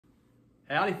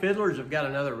Howdy Fiddlers, I've got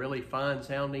another really fine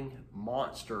sounding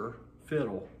monster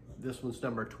fiddle. This one's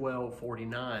number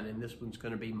 1249, and this one's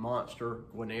going to be Monster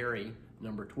Guarneri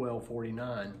number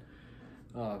 1249.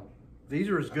 These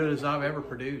are as good as I've ever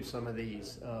produced, some of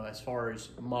these, as far as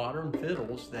modern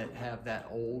fiddles that have that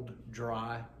old,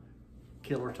 dry,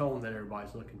 killer tone that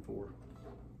everybody's looking for.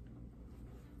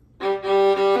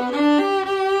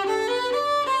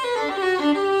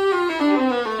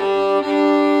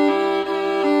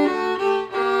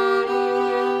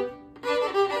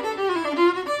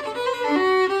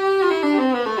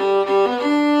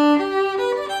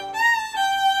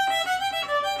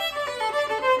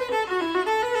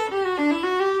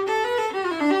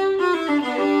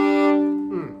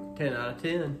 Out of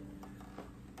 10.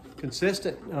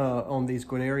 Consistent on these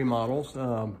Guarneri models.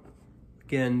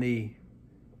 Again, the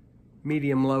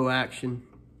medium-low action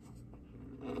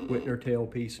Whitner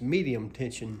tailpiece, medium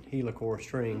tension helicore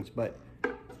strings, but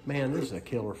man, this is a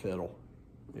killer fiddle.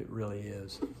 It really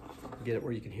is. Get it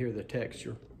where you can hear the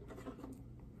texture.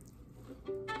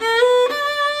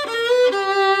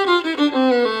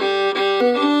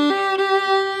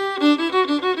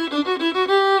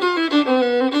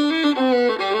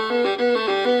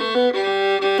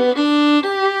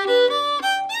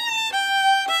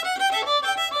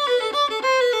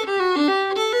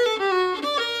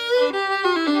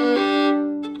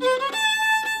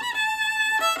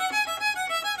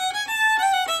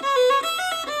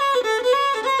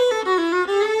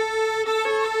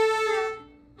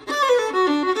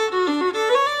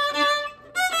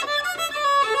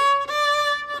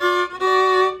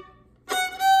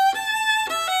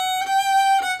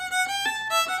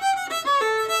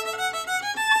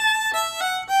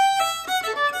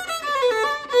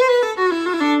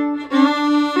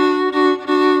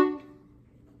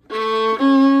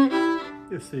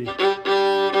 Let's see.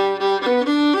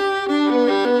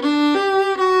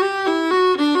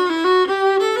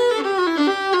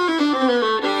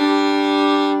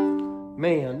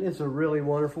 Man, it's a really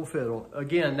wonderful fiddle.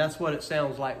 Again, that's what it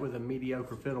sounds like with a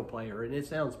mediocre fiddle player, and it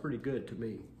sounds pretty good to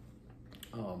me.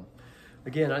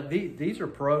 Again, these are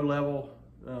pro level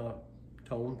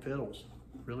tone fiddles,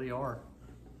 really are.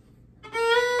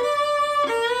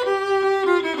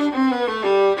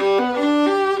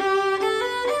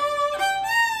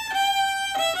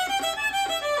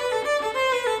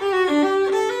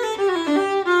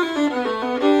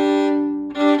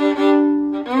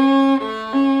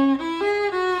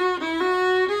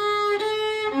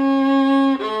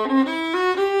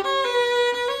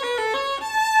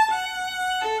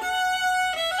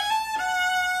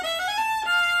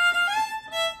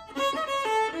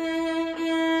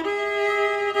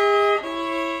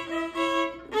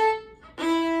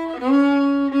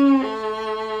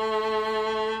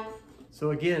 So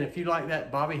again, if you like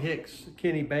that Bobby Hicks,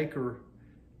 Kenny Baker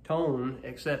tone,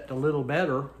 except a little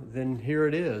better, then here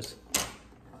it is.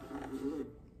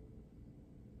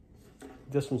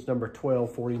 This one's number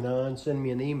 1249. Send me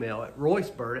an email at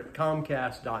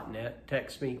royceburt@comcast.net.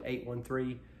 Text me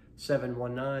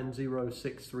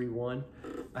 813-719-0631.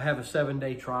 I have a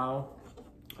 7-day trial.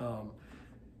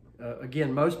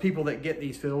 Again, most people that get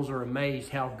these fiddles are amazed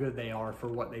how good they are for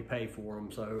what they pay for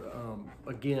them. So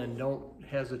again, don't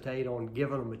hesitate on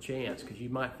giving them a chance, because you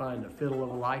might find a fiddle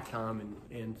of a lifetime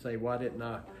and say, why didn't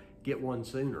I get one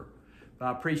sooner? But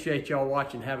I appreciate y'all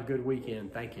watching. Have a good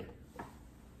weekend. Thank you.